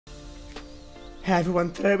Hey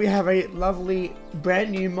everyone, today we have a lovely brand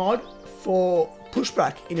new mod for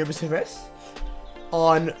pushback in MSFS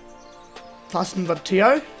on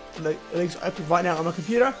flightsim.to. The link's open right now on my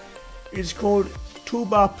computer. It's called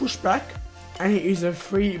Toolbar Pushback and it is a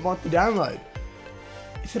free mod to download.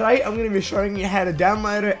 Today I'm going to be showing you how to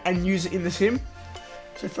download it and use it in the sim.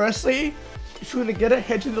 So firstly, if you want to get it,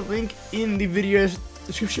 head to the link in the video's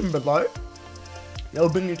description below. That will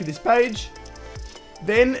bring you to this page.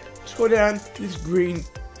 Then scroll down to this green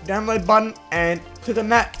download button and click on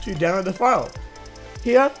that to download the file.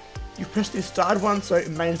 Here you press this started one, so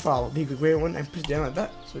main file, the green one, and press download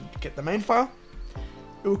that so to get the main file.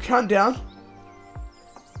 It will count down.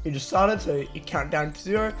 You just started, so it count down to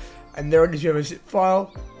 0, and there it is. You have a zip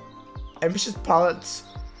file. Ambitious Pilots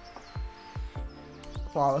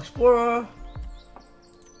File Explorer.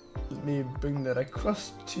 Let me bring that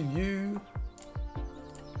across to you.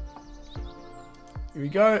 Here we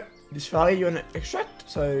go. This file you want to extract,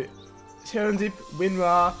 so zip,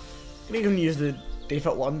 WinRAR. You can use the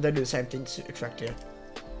default one, they do the same thing to extract here.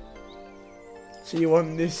 So you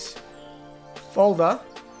want this folder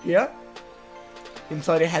here.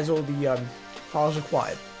 Inside it has all the files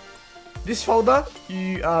required. This folder,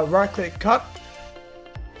 you right click, cut,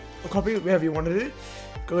 or copy, whatever you want to do.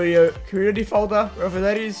 Go to your community folder, wherever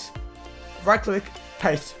that is, right click,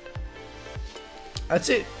 paste. That's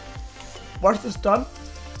it. Once it's done,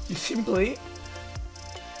 you simply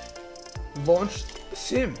launch the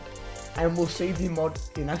sim and we'll see the mod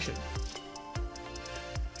in action.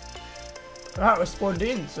 Alright, we're spawned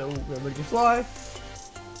in, so we're ready to fly.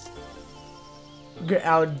 We've got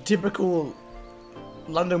our typical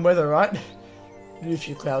London weather, right? A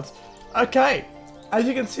few clouds. Okay, as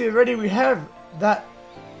you can see already, we have that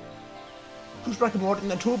pushback mod in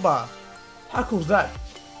the toolbar. How cool is that?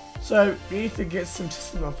 So we need to get some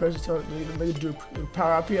system on first, so we need to do a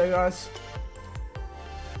power up here, guys.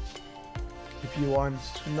 If you want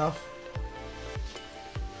enough.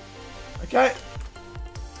 Okay.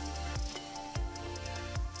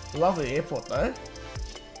 Lovely airport though.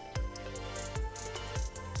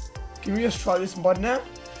 Can we just try this mod now?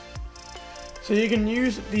 So you can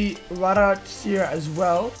use the radar to steer as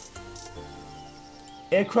well.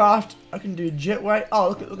 Aircraft, I can do jetway. Oh,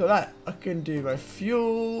 look at that. I can do my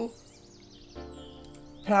fuel,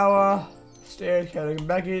 power, steering, carrying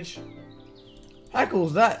baggage. How cool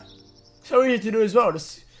is that? So easy to do as well.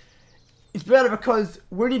 It's better because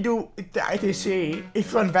when you do the ATC,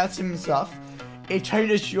 if you're on VStates and stuff, it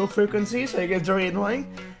changes your frequency, so it gets very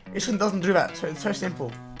annoying. This one doesn't do that, so it's so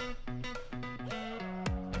simple.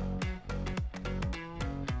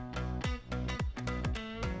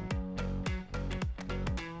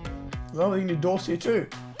 Well, you can do doors here too.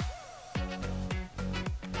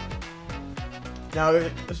 Now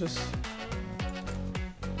let's just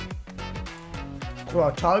call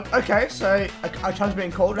our tug. Okay, so our tug's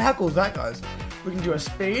being called. How cool is that, guys? We can do a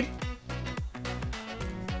speed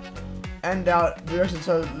and our direction.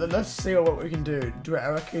 So let's see what we can do. Do our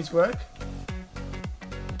arrow keys work?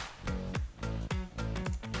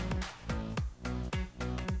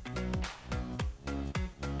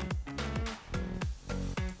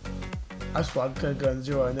 That's why I'm gonna go on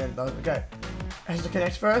 0 and then okay. Has to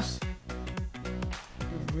connect first.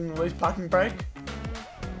 Release parking brake.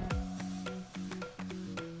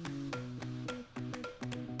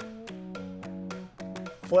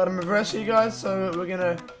 Flat in reverse here, guys. So we're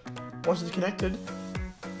gonna once it's connected.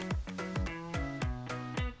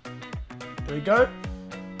 There we go.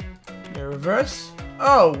 Now reverse.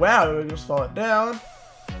 Oh wow, we just slow it down.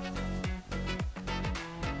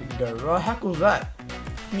 We can go right. How cool is that?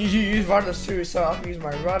 You use rudders too, so I can use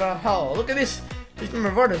my rudder. Oh, look at this! These are my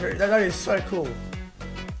rudders. That is so cool.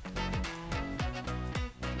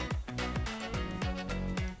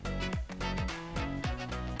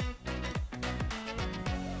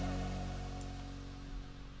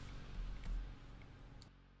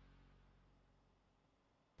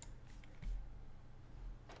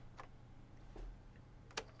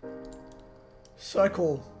 So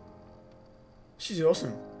cool. She's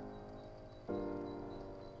awesome.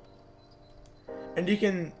 And you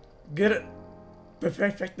can get it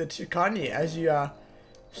perfected to Kanye as you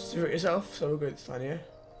steer it yourself. So we'll go this one here.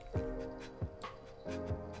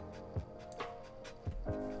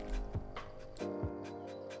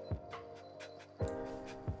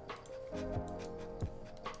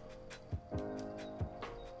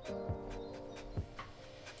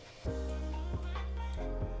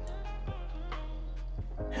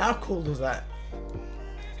 How cool is that?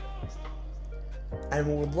 And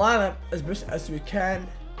we'll line up as best as we can.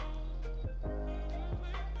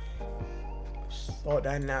 Slow it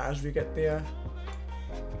down now as we get there.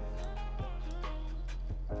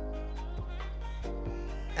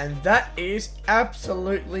 And that is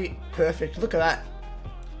absolutely perfect. Look at that.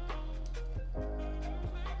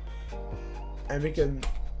 And we can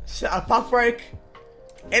set a park brake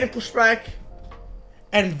and a pushback.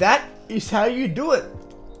 And that is how you do it.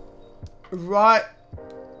 Right.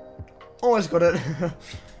 Almost got it.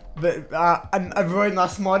 But a very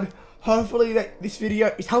nice mod. Hopefully that this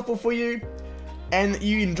video is helpful for you and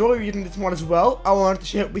you enjoy using this mod as well. I wanted to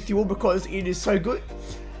share it with you all because it is so good.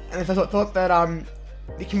 And if I thought that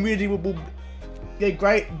the community will get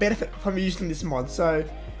great benefit from using this mod. So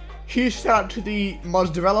huge shout out to the mod's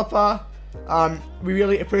developer. We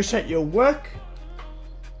really appreciate your work.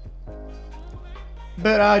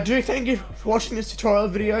 But I do thank you for watching this tutorial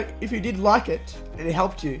video. If you did like it and it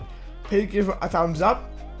helped you, please give it a thumbs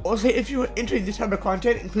up. Also, if you are interested in this type of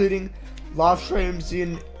content, including live streams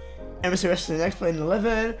in MSFS and X Plan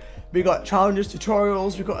 11, we got challenges,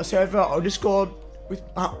 tutorials, we got a server on Discord with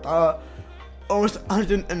almost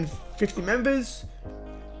 150 members.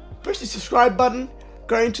 Press the subscribe button,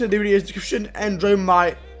 go into the video's description and join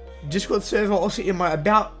my Discord server, also in my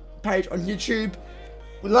about page on YouTube.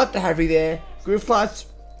 We'd love to have you there. Group flights,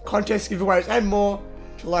 contests, giveaways and more.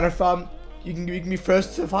 It's a lot of fun. You can be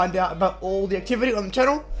first to find out about all the activity on the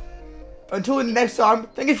channel. Until the next time,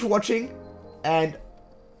 thank you for watching, and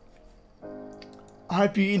I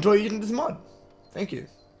hope you enjoy using this mod. Thank you.